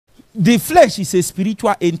the flesh is a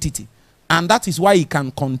spiritual entity, and that is why it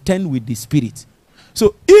can contend with the spirit.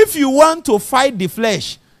 So if you want to fight the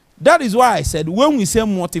flesh, that is why I said when we say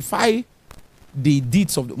mortify the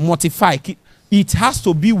deeds of mortify, it has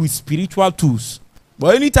to be with spiritual tools.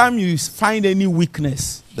 But anytime you find any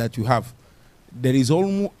weakness that you have, there is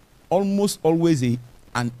almost always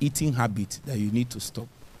an eating habit that you need to stop.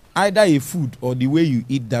 Either a food, or the way you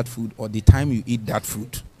eat that food, or the time you eat that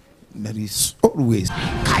food. There is always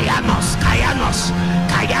Kaianos,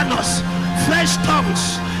 fresh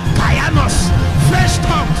tongues, Kaianos, fresh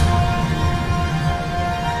tongues,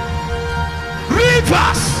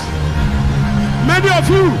 rivers. Many of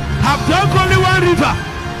you have drunk only one river.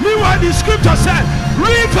 Meanwhile, the scripture said,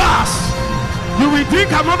 rivers. You will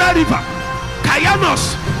drink another river.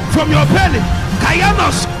 Kaianos from your belly.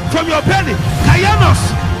 Kaianos from your belly.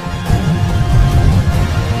 Kaianos.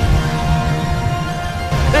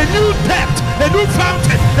 A new depth, a new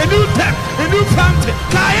fountain, a new depth, a new fountain.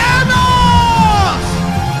 Kaianos.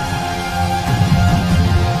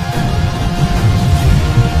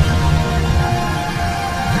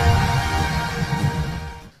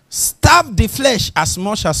 Starve the flesh as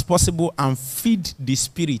much as possible and feed the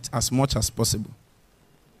spirit as much as possible.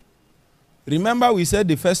 Remember, we said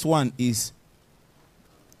the first one is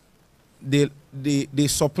the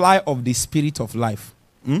supply of the spirit of life.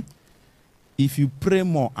 If you pray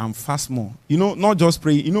more and fast more, you know, not just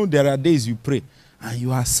pray, you know, there are days you pray and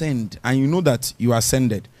you ascend and you know that you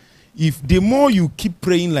ascended. If the more you keep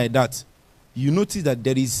praying like that, you notice that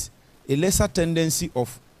there is a lesser tendency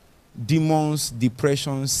of demons,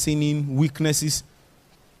 depression, sinning, weaknesses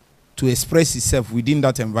to express itself within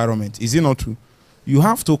that environment. Is it not true? You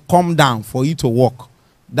have to calm down for it to work.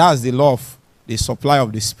 That's the law of the supply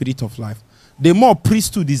of the spirit of life. The more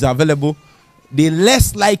priesthood is available, the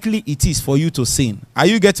less likely it is for you to sin. Are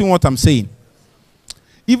you getting what I'm saying?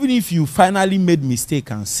 Even if you finally made mistake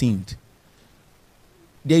and sinned,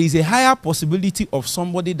 there is a higher possibility of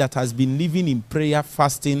somebody that has been living in prayer,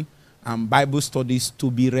 fasting, and Bible studies to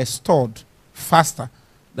be restored faster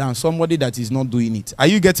than somebody that is not doing it. Are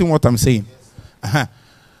you getting what I'm saying? Yes.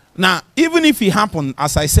 Now, even if it happened,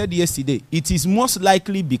 as I said yesterday, it is most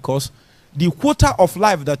likely because the quota of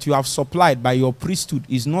life that you have supplied by your priesthood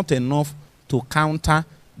is not enough to counter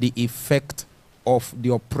the effect of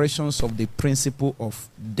the operations of the principle of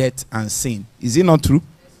death and sin. Is it not true?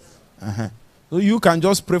 So you can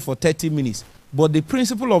just pray for 30 minutes. But the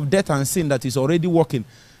principle of death and sin that is already working,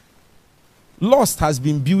 lust has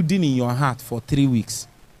been building in your heart for 3 weeks.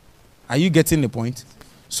 Are you getting the point?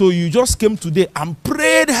 So you just came today and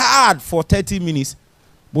prayed hard for 30 minutes,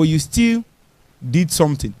 but you still did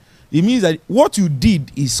something. It means that what you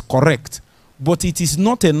did is correct, but it is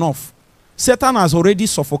not enough. Satan has already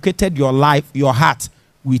suffocated your life, your heart,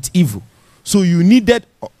 with evil. So you needed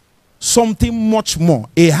something much more,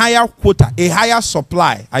 a higher quota, a higher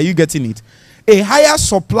supply. Are you getting it? A higher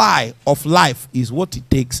supply of life is what it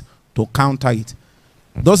takes to counter it.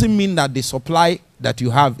 Doesn't mean that the supply that you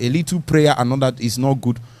have, a little prayer and all that, is not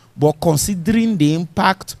good. But considering the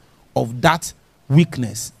impact of that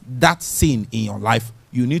weakness, that sin in your life,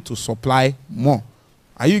 you need to supply more.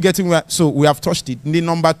 Are you getting where? So we have touched it. The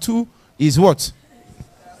number 2 is what?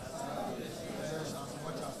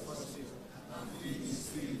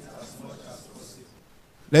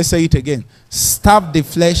 Let's say it again. Starve the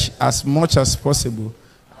flesh as much as possible.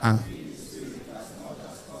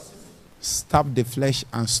 Starve the flesh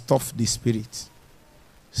and stuff the spirit.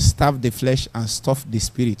 Starve the flesh and stuff the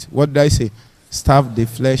spirit. What did I say? Starve the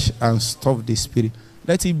flesh and stuff the spirit.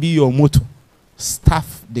 Let it be your motto.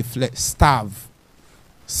 Starve the flesh. Starve.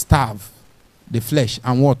 Starve the flesh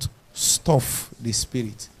and what? Stuff the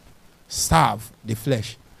spirit. Starve the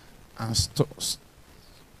flesh and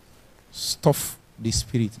stuff the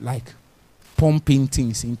spirit, like pumping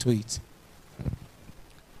things into it.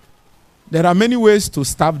 There are many ways to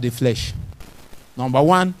starve the flesh. Number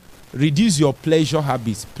 1, reduce your pleasure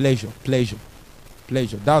habits. Pleasure.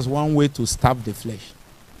 That's one way to starve the flesh.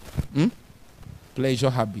 Pleasure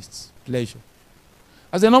habits. Pleasure.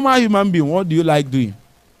 As a normal human being, what do you like doing?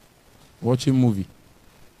 Watching movie.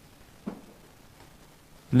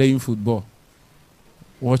 Playing football.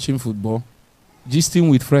 Watching football. Gisting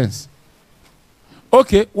with friends.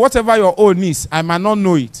 Okay, whatever your own is, I might not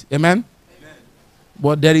know it. Amen? Amen?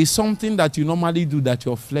 But there is something that you normally do that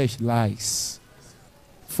your flesh likes.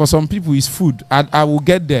 For some people, it's food. I will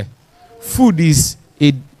get there. Food is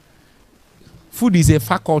a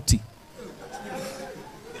faculty.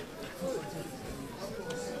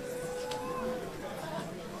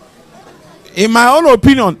 In my own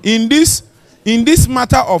opinion, in this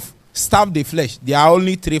matter of starve the flesh, there are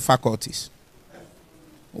only 3 faculties.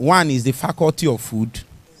 One is the faculty of food,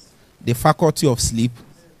 the faculty of sleep,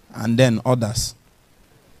 and then others.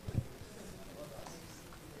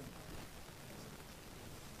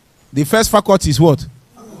 The first faculty is what?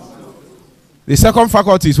 The second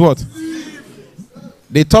faculty is what?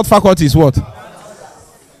 The third faculty is what?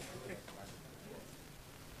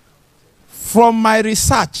 From my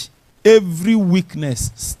research, every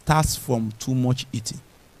weakness starts from too much eating.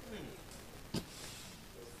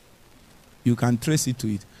 You can trace it to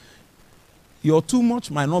it. Your too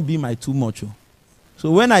much might not be my too much. Oh.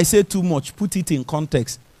 So when I say too much, put it in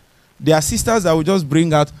context. There are sisters that will just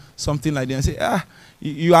bring out something like that and say,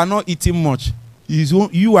 you are not eating much. It's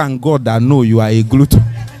you and God that know you are a glutton.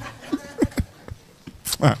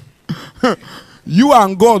 You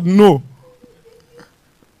and God know.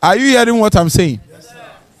 Are you hearing what I'm saying? Yes,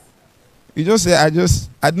 sir. You just say, I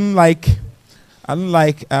don't like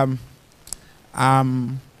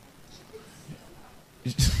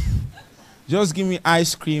just give me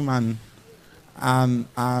ice cream and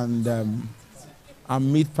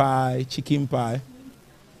meat pie, chicken pie.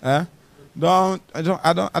 I don't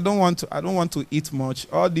want to eat much.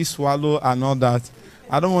 All this swallow and all that.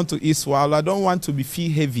 I don't want to eat swallow. I don't want to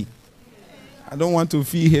feel heavy. I don't want to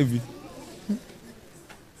feel heavy.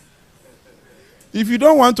 If you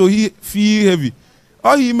don't want to feel heavy,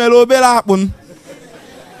 happen.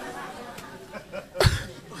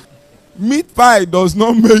 Meat pie does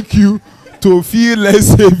not make you to feel less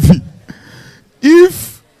heavy.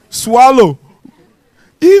 If swallow,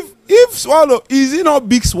 is it not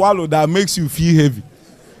big swallow that makes you feel heavy?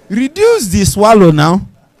 Reduce the swallow now.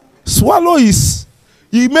 Swallow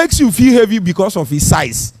it makes you feel heavy because of its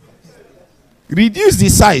size. Reduce the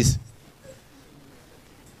size.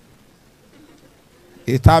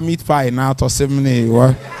 It's meat pie now to 7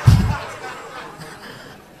 what?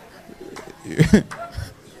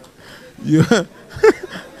 You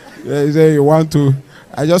want to?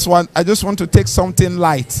 I just want to take something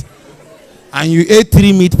light, and you ate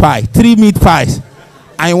 3 meat pies,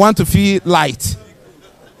 and you want to feel light.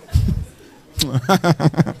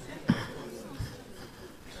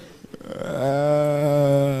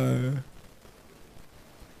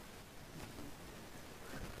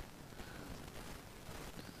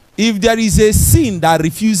 If there is a sin that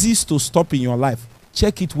refuses to stop in your life,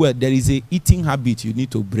 check it well. There is a eating habit you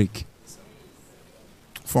need to break.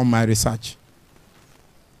 From my research.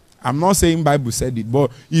 I'm not saying Bible said it,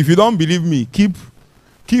 but if you don't believe me, keep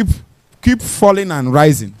falling and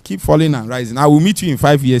rising. Keep falling and rising. I will meet you in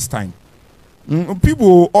 5 years' time.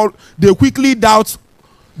 People, they quickly doubt.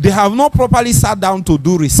 They have not properly sat down to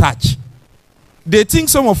do research. They think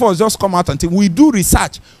some of us just come out and think we do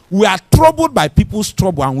research. We are troubled by people's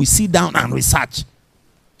trouble and we sit down and research.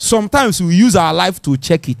 Sometimes we use our life to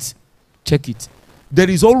check it. Check it. There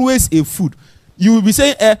is always a food. You will be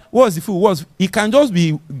saying, what's the food? It can just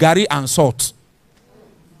be garri and salt.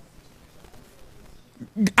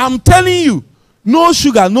 I'm telling you, no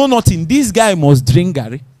sugar, no nothing. This guy must drink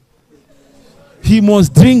garri. He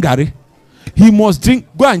must drink garri. He must drink.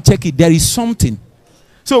 Go and check it. There is something.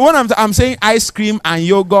 So when I'm saying ice cream and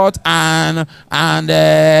yogurt and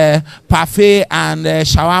parfait and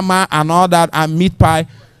shawarma and all that and meat pie,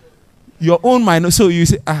 your own mind. So you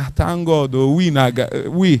say, thank God, we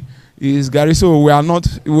is garri. So we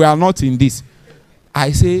are not in this.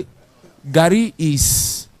 I say, garri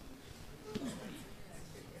is.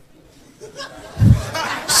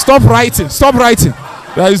 Stop writing. Stop writing.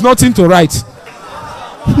 There is nothing to write.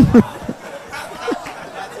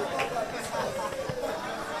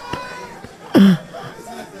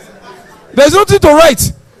 There's nothing to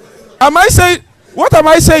write. Am I saying? What am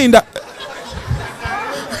I saying? That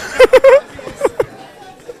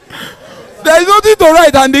there is nothing to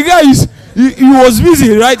write, and the guy he was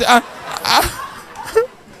busy, right?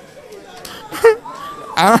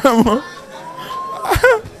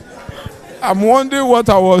 I'm wondering what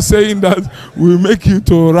I was saying that will make you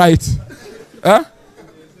to write. Huh?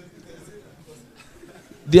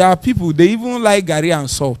 There are people, they even like garri and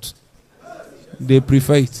salt. They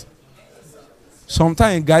prefer it.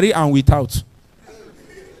 Sometimes garri and without.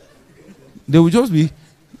 They will just be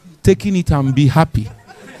taking it and be happy.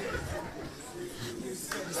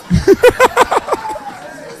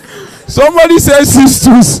 Somebody says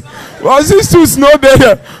sisters. Well, sisters no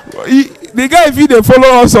there. The guy, if they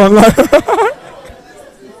follow us online.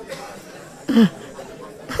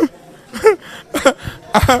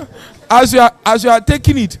 As you are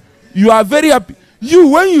taking it, you are very happy.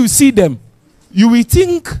 When you see them, you will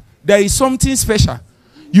think there is something special.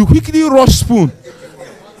 You quickly rush spoon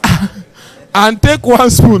and take 1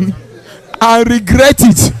 spoon and regret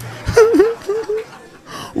it.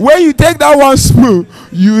 When you take that one spoon,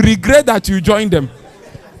 you regret that you joined them.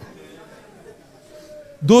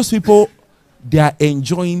 Those people, they are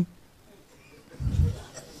enjoying.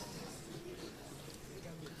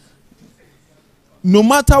 No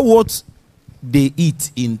matter what they eat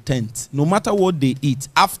in tent, no matter what they eat,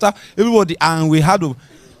 after everybody, and we had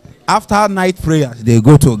after night prayers, they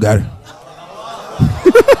go to Gary.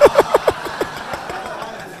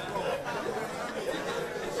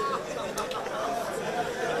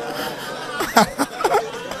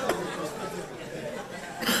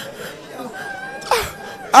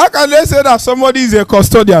 How can they say that somebody is a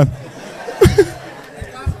custodian?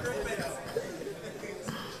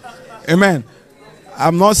 Amen.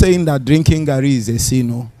 I'm not saying that drinking Gary is a sin,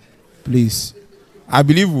 no. Please. I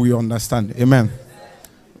believe we understand. Amen.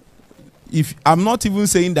 I'm not even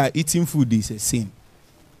saying that eating food is a sin.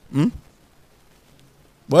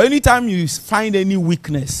 But anytime you find any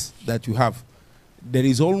weakness that you have, there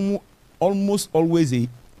is almost always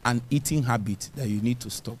an eating habit that you need to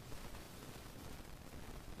stop.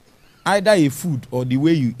 Either a food or the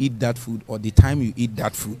way you eat that food or the time you eat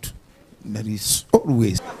that food. There is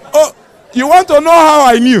always. Oh, you want to know how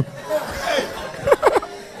I knew?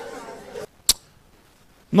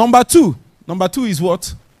 Number two. Number two is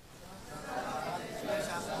what?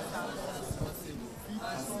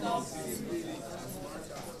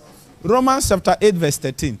 Romans chapter 8 verse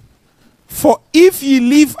 13. For if ye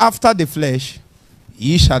live after the flesh,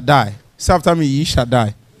 ye shall die. Say after me, ye shall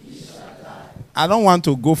die. I don't want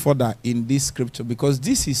to go further in this scripture because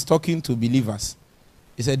this is talking to believers.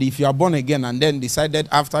 He said, if you are born again and then decided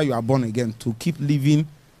after you are born again to keep living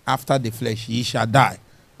after the flesh, ye shall die.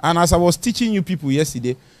 And as I was teaching you people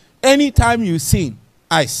yesterday, anytime you sin,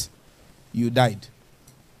 you died.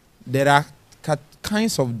 There are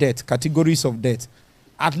kinds of death, categories of death.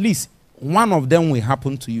 At least one of them will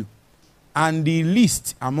happen to you. And the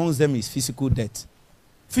least amongst them is physical death.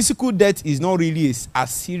 Physical death is not really as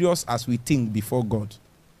serious as we think before God.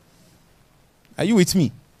 Are you with me?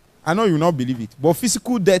 I know you will not believe it. But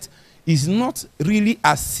physical death is not really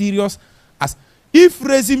as serious as if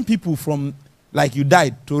raising people from, like you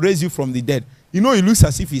died, to raise you from the dead. You know, it looks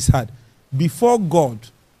as if it's hard. Before God,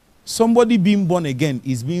 somebody being born again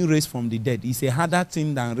is being raised from the dead. It's a harder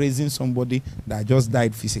thing than raising somebody that just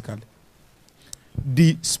died physically.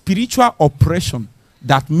 The spiritual oppression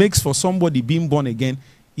that makes for somebody being born again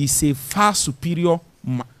is a far superior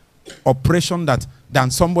oppression than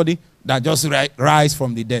somebody that just rise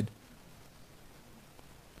from the dead.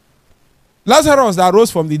 Lazarus that rose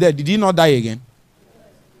from the dead, did he not die again?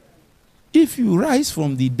 If you rise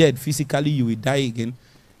from the dead physically, you will die again.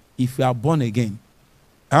 If you are born again,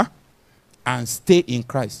 and stay in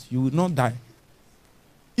Christ, you will not die.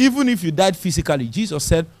 Even if you died physically, Jesus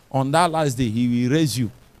said on that last day, he will raise you.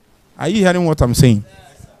 Are you hearing what I'm saying?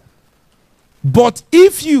 But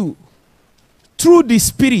if you, through the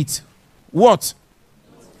Spirit, what?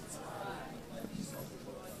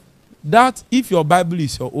 That, if your Bible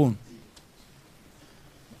is your own,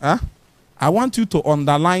 I want you to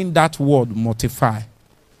underline that word, mortify.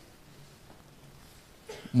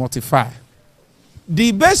 Mortify.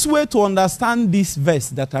 The best way to understand this verse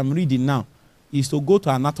that I'm reading now is to go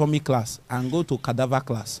to anatomy class and go to cadaver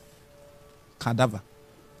class. Cadaver.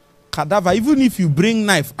 Cadaver, even if you bring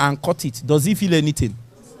knife and cut it, does it feel anything?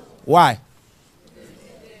 Why?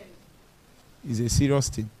 It's a serious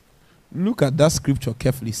thing. Look at that scripture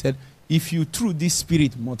carefully. It said, if you through this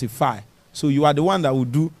Spirit mortify, so you are the one that will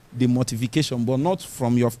do the mortification, but not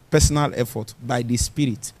from your personal effort, by the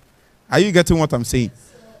Spirit. Are you getting what I'm saying?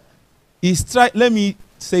 Let me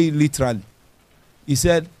say it literally. He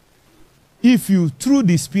said, if you through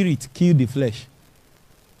the Spirit kill the flesh.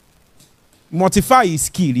 Mortify is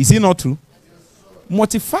kill. Is it not true?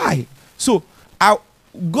 Mortify. So,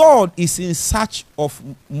 God is in search of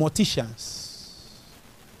morticians.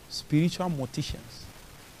 Spiritual morticians.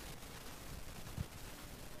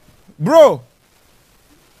 Bro.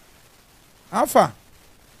 Alpha.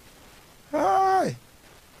 Hi.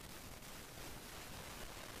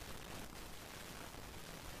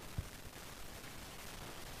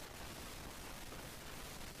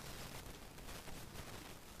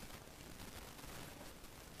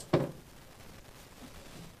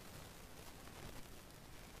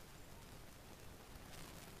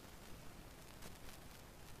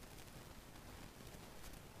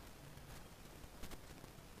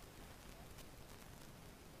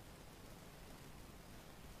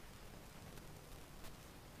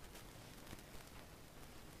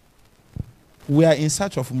 We are in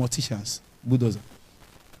search of morticians, bulldozer.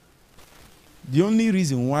 The only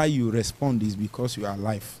reason why you respond is because you are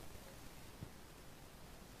alive.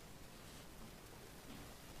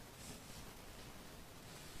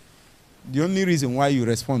 The only reason why you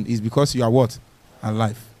respond is because you are what?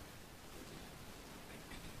 Alive.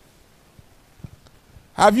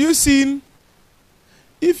 Have you seen,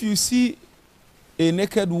 if you see a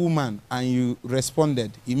naked woman and you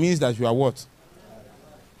responded, it means that you are what?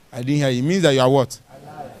 I didn't hear. It means that you are what?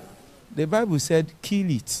 Alive. The Bible said,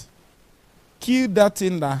 kill it. Kill that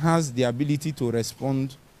thing that has the ability to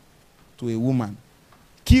respond to a woman.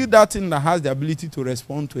 Kill that thing that has the ability to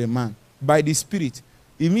respond to a man by the Spirit.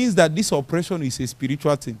 It means that this operation is a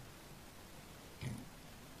spiritual thing.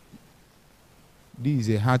 This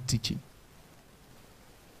is a hard teaching.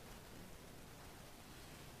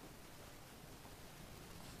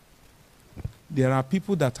 There are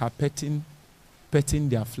people that are petting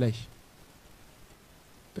their flesh.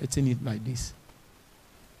 Petting it like this.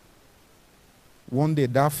 One day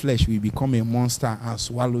that flesh will become a monster and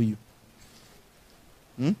swallow you.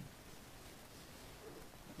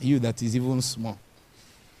 You that is even small.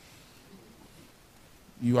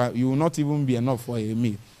 You will not even be enough for a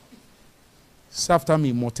meal. So after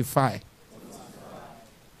me, mortify.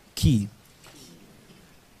 Key.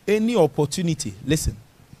 Any opportunity. Listen.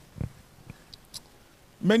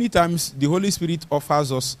 Many times the Holy Spirit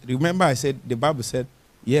offers us. Remember I said, the Bible said,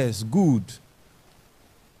 yes, good.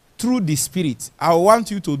 Through the Spirit. I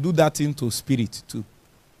want you to do that thing to spirit too.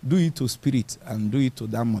 Do it to spirit and do it to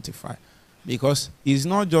that mortify. Because it's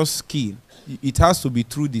not just skill. It has to be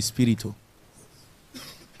through the Spirit.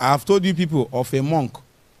 I have told you people of a monk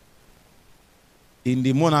in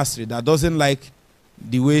the monastery that doesn't like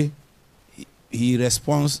the way he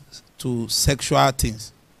responds to sexual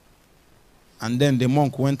things. And then the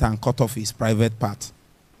monk went and cut off his private part.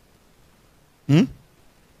 The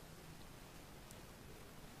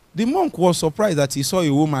monk was surprised that he saw a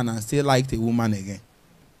woman and still liked a woman again.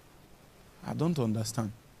 I don't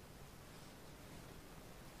understand.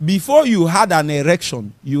 Before you had an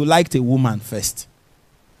erection, you liked a woman first.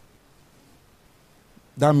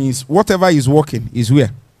 That means whatever is working is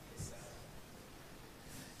where?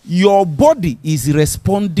 Your body is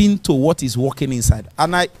responding to what is working inside.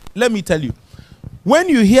 And let me tell you, when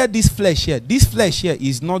you hear this flesh here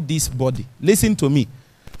is not this body. Listen to me.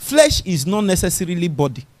 Flesh is not necessarily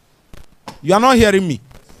body. You are not hearing me.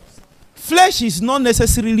 Flesh is not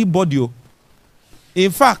necessarily body.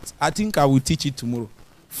 In fact, I think I will teach it tomorrow.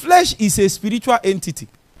 Flesh is a spiritual entity.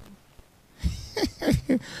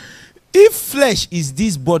 If flesh is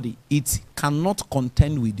this body, it cannot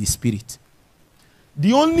contend with the spirit.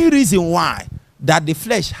 The only reason why that the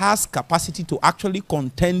flesh has capacity to actually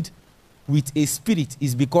contend with a spirit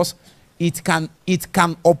is because it can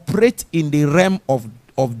operate in the realm of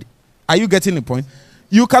are you getting the point?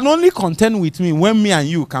 You can only contend with me when me and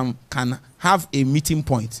you can have a meeting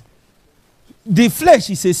point. The flesh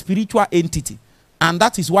is a spiritual entity, and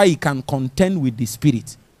that is why it can contend with the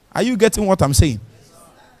spirit. Are you getting what I'm saying?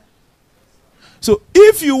 So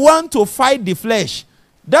if you want to fight the flesh,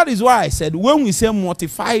 that is why I said when we say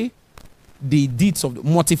mortify the deeds of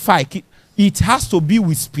mortify, it has to be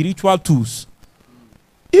with spiritual tools.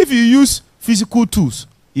 If you use physical tools,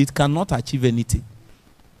 it cannot achieve anything.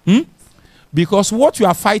 Because what you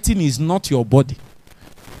are fighting is not your body.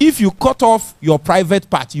 If you cut off your private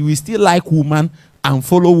part, you will still like woman and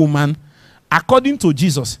follow woman. According to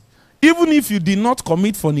Jesus, even if you did not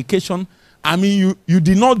commit fornication, I mean you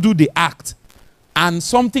did not do the act, and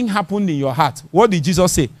something happened in your heart, what did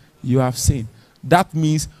Jesus say? You have sinned. That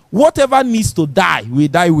means whatever needs to die will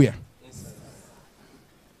die where?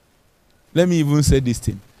 Let me even say this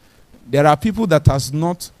thing. There are people that has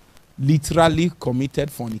not literally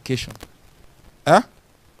committed fornication.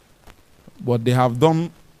 But they have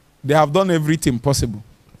done everything possible.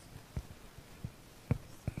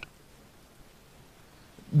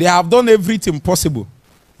 They have done everything possible.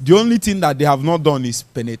 The only thing that they have not done is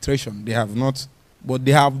penetration. They have not, but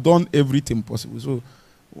they have done everything possible. So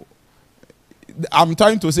I'm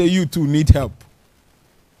trying to say you too need help.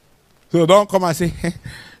 So don't come and say,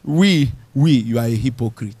 you are a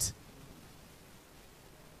hypocrite.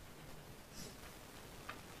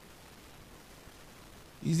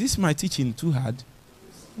 Is this my teaching too hard?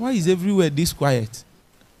 Why is everywhere this quiet?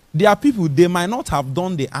 There are people, they might not have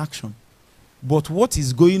done the action, but what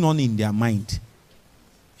is going on in their mind?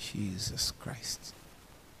 Jesus Christ.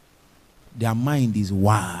 Their mind is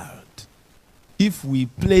wild. If we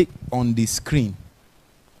play on the screen,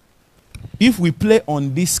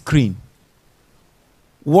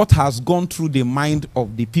 what has gone through the mind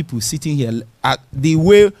of the people sitting here, at the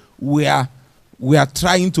way we are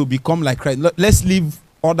trying to become like Christ. Let's leave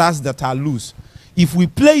others that are loose. If we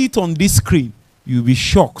play it on this screen, you'll be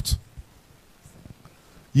shocked.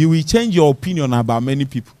 You will change your opinion about many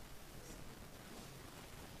people.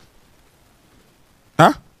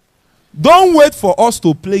 Don't wait for us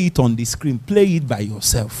to play it on the screen. Play it by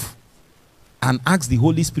yourself. And ask the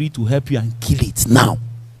Holy Spirit to help you and kill it now.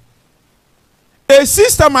 A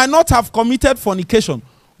sister might not have committed fornication,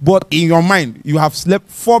 but in your mind, you have slept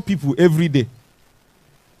 4 people every day.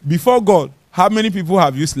 Before God, how many people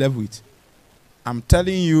have you slept with? I'm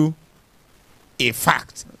telling you a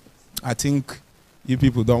fact. I think you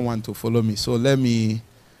people don't want to follow me. So let me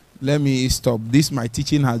stop. My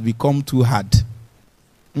teaching has become too hard.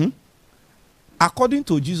 According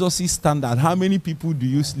to Jesus' standard, how many people do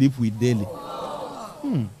you sleep with daily?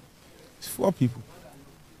 4 people.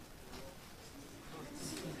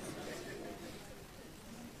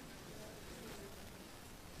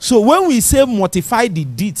 So when we say mortify the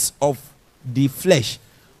deeds of the flesh,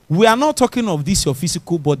 we are not talking of this your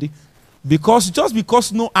physical body, because just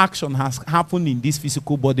because no action has happened in this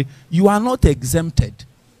physical body, you are not exempted.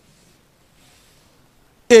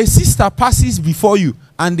 A sister passes before you,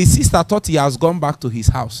 and the sister thought he has gone back to his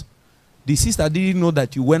house. The sister didn't know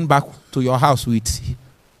that you went back to your house with.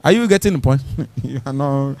 Are you getting the point? You are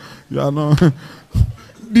not.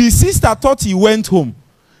 The sister thought he went home.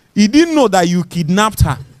 He didn't know that you kidnapped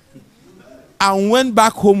her and went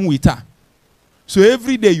back home with her. So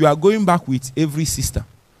every day you are going back with every sister.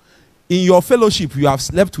 In your fellowship, you have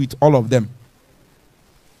slept with all of them.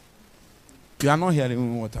 You are not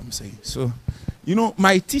hearing what I'm saying. So,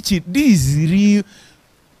 my teaching, this is real.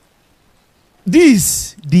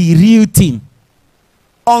 This the real thing.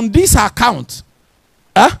 On this account,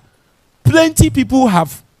 plenty people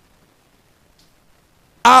have.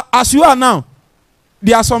 As you are now,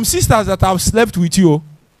 there are some sisters that have slept with you.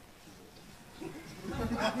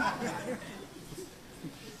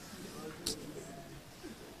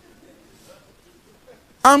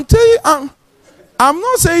 I'm telling you, I'm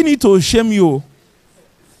not saying it to shame you.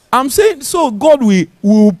 I'm saying so God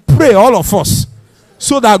will pray all of us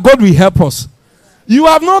so that God will help us. You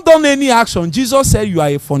have not done any action. Jesus said you are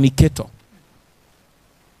a fornicator.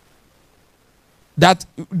 That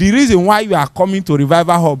the reason why you are coming to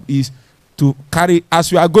Revival Hub is to carry,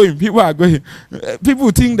 as you are going, people are going.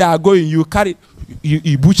 People think they are going, you carry,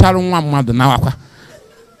 you butcher one mother now.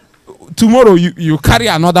 Tomorrow you carry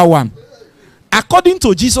another one. According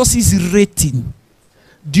to Jesus' rating,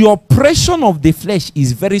 the oppression of the flesh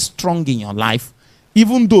is very strong in your life,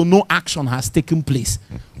 even though no action has taken place.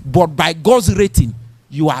 But by God's rating,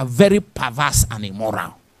 you are very perverse and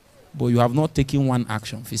immoral. But you have not taken one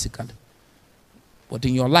action physically. But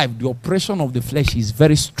in your life, the oppression of the flesh is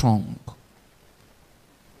very strong.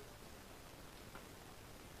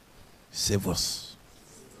 Save us.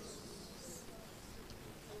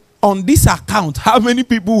 On this account, how many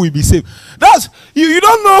people will be saved? That's you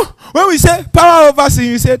don't know. When we say power over sin,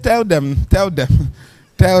 you say tell them.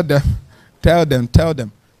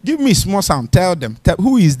 Give me small sound. Tell them.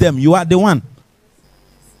 Who is them? You are the one.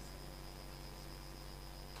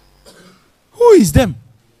 Who is them?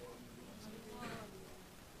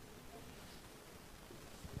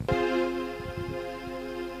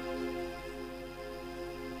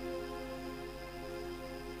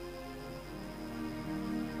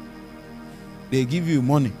 They give you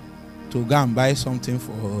money to go and buy something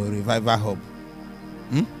for Revival Hub.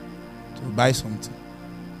 To buy something.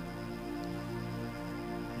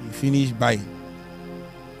 You finish buying.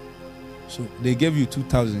 So they gave you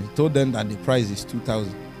 2,000. You told them that the price is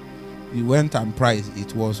 2,000. You went and priced.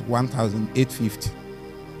 It was 1,850.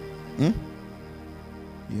 You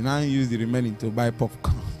now use the remaining to buy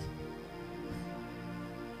popcorn.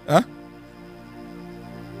 Huh?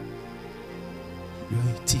 You're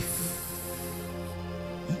a thief.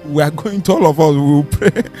 We are going to, all of us, we will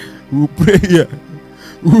pray. We will pray here.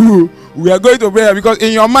 We are going to pray here because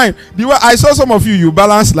in your mind, I saw some of you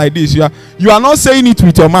balance like this. You are not saying it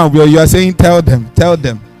with your mouth, but you are saying tell them.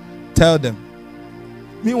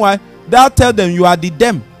 Meanwhile, that tell them you are the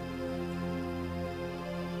them.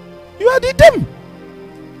 You are the them.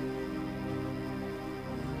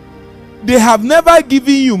 They have never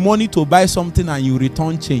given you money to buy something and you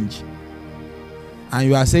return change. And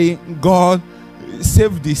you are saying, God,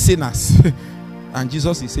 save the sinners. And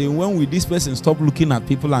Jesus is saying, when will this person stop looking at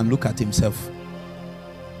people and look at himself?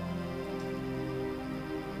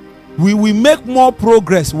 We will make more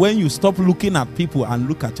progress when you stop looking at people and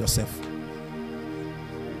look at yourself.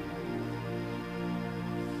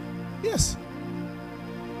 Yes.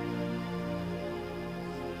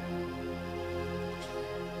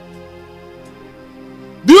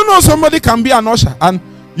 Do you know somebody can be an usher and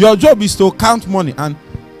your job is to count money, and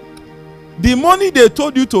the money they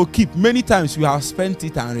told you to keep, many times you have spent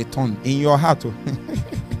it and returned in your heart.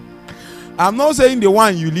 I'm not saying the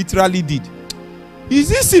one you literally did. Is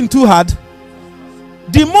this thing too hard?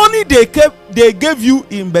 The money they gave you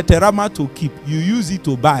in Beterama to keep, you use it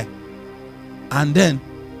to buy. And then,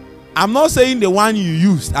 I'm not saying the one you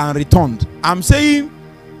used and returned. I'm saying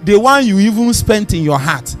the one you even spent in your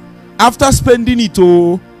heart. After spending it,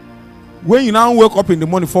 when you now wake up in the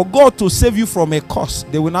morning, for God to save you from a curse,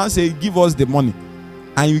 they will now say, give us the money.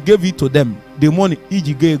 And you gave it to them. The money,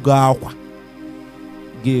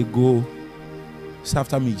 go. Say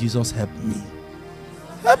after me, Jesus, help me.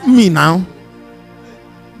 Help me now.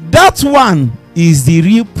 That one is the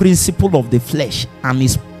real principle of the flesh, and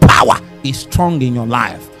its power is strong in your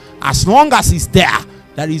life. As long as it's there,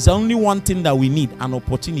 there is only one thing that we need: an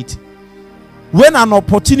opportunity. When an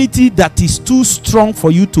opportunity that is too strong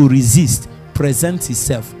for you to resist presents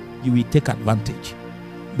itself, you will take advantage,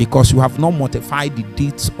 because you have not mortified the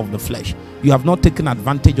deeds of the flesh. You have not taken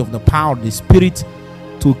advantage of the power of the Spirit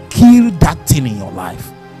to kill that thing in your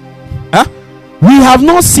life. We have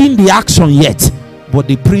not seen the action yet, but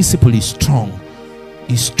the principle is strong.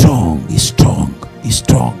 It's strong. It's strong. It's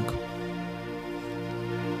strong.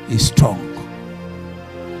 It's strong.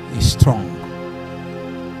 It's strong.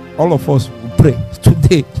 All of us will pray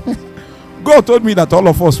today. God told me that all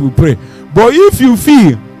of us will pray. But if you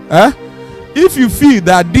feel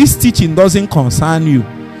that this teaching doesn't concern you,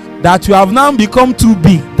 that you have now become too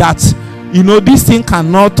big, that this thing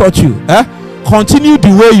cannot touch you, continue the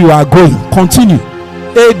way you are going. Continue.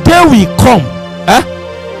 A day will come,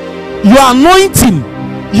 your anointing,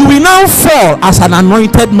 you will now fall as an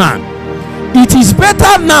anointed man. It is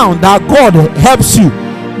better now that God helps you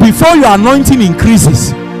before your anointing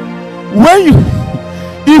increases.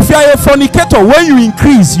 If you are a fornicator, when you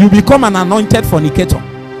increase, you become an anointed fornicator.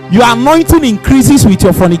 Your anointing increases with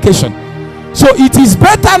your fornication. So it is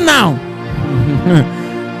better now.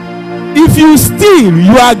 If you steal,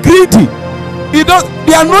 you are greedy.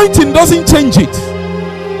 The anointing doesn't change it.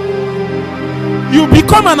 You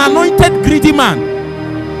become an anointed greedy man.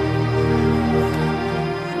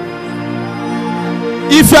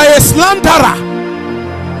 If you are a slanderer,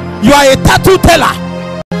 you are a tattoo teller,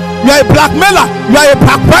 you are a blackmailer, you are a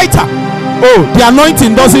backbiter, the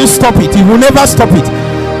anointing doesn't stop it. It will never stop it.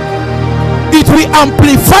 It will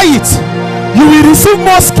amplify it. You will receive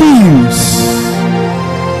more skills.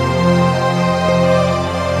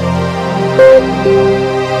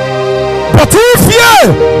 But if you,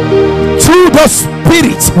 through the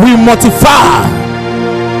Spirit, will mortify,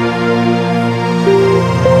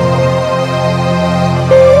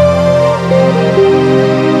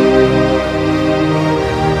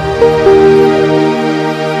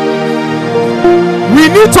 we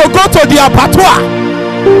need to go to the abattoir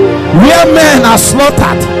where men are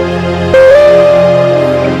slaughtered.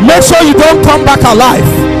 Make sure you don't come back alive.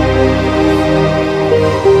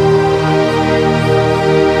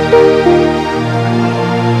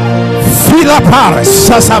 Fila Paris,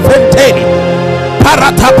 Sasaventeni,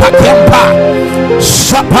 Paratapakempa,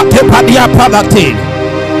 Shapatepadia Palatine.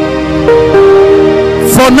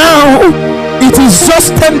 For now, it is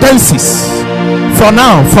just tendencies. For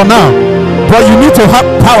now. But you need to have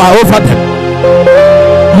power over them.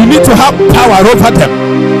 You need to have power over them.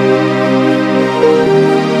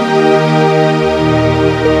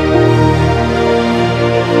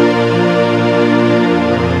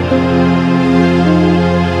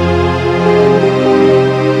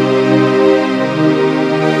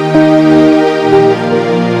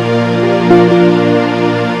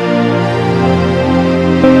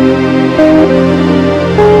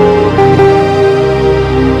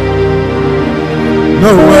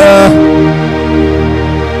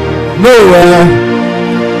 Nowhere.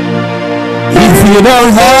 If you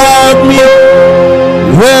don't help me,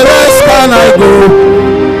 where else can I go?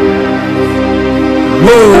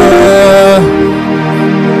 Nowhere.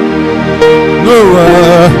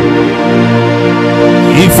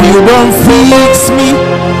 If you don't fix me,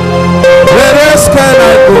 where else can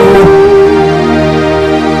I go?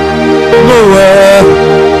 Nowhere.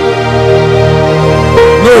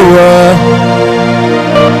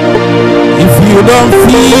 If you don't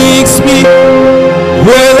fix me,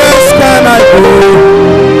 where else can I go?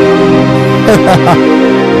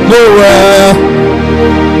 Nowhere.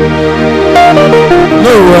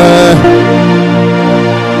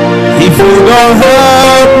 If you don't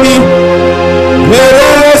help me, where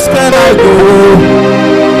else can I go?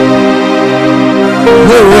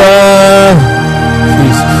 Nowhere.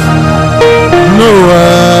 Jesus.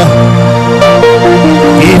 Nowhere.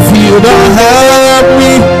 If you don't help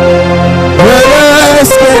me, where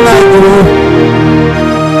else can I go?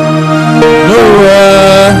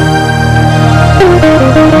 Nowhere.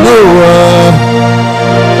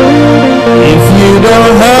 If you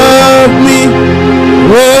don't help me,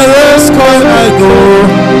 where else can I go?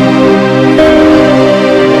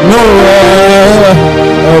 Nowhere.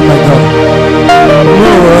 Oh my God.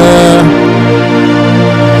 Nowhere.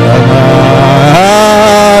 And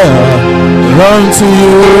I run to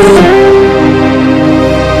you.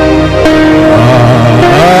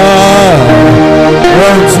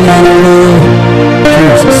 Run to you.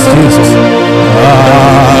 Jesus, Jesus.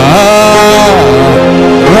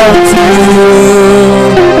 Run to you.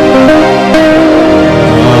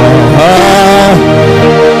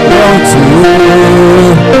 Run to you.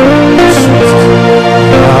 Jesus.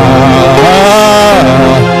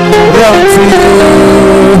 Run to you.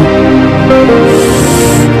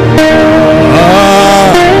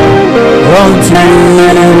 Run to you.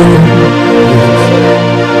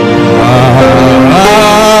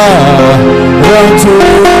 Run to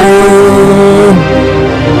you.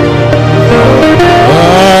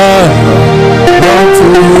 Run to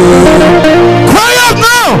you. Cry out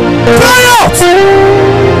now! Cry out!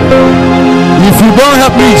 If you don't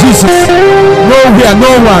help me, Jesus, nowhere,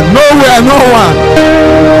 no one, nowhere, no one,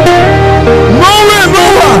 nowhere, no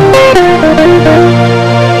one.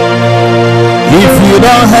 If you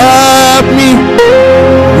don't help me,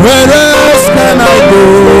 where else can I go?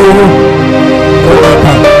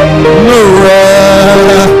 Nowhere.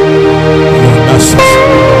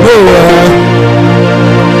 Nowhere.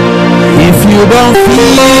 If you don't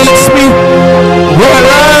fix me, where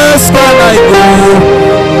else can I go?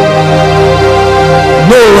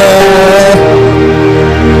 Nowhere.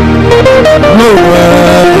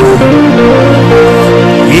 Nowhere.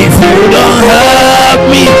 If you don't help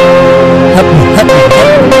me, help me, help me,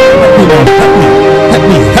 help me, help me, help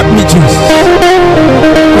me, help me, Jesus.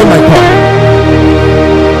 Oh my God.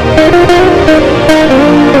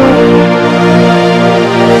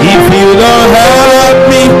 If you don't help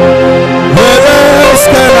me, where else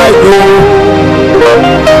can I go?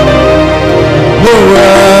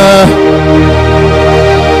 Nowhere.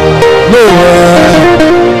 Nowhere.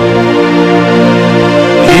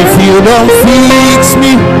 If you don't fix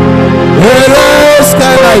me, where else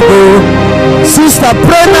can I go? Sister,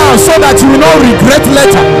 pray now so that you will not regret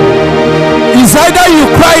later. It's either you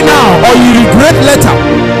cry now or you regret later.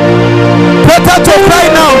 Better to cry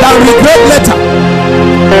now than regret later.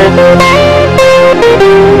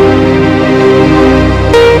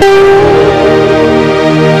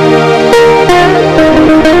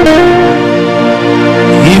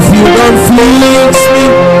 If you don't fix me,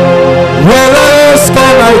 where else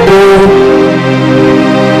can I go?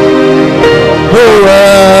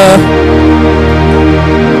 Nowhere.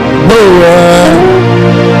 Nowhere.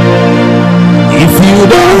 If you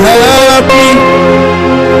don't help me,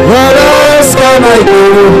 where else can I go?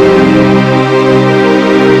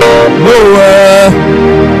 Nowhere.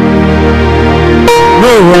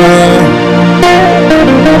 Nowhere.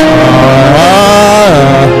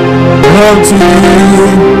 Run to you.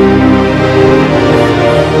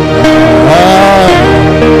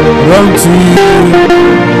 Run to you.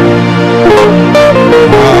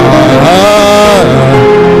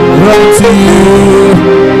 Run to you.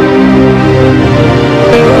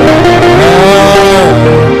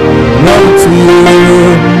 Run to you.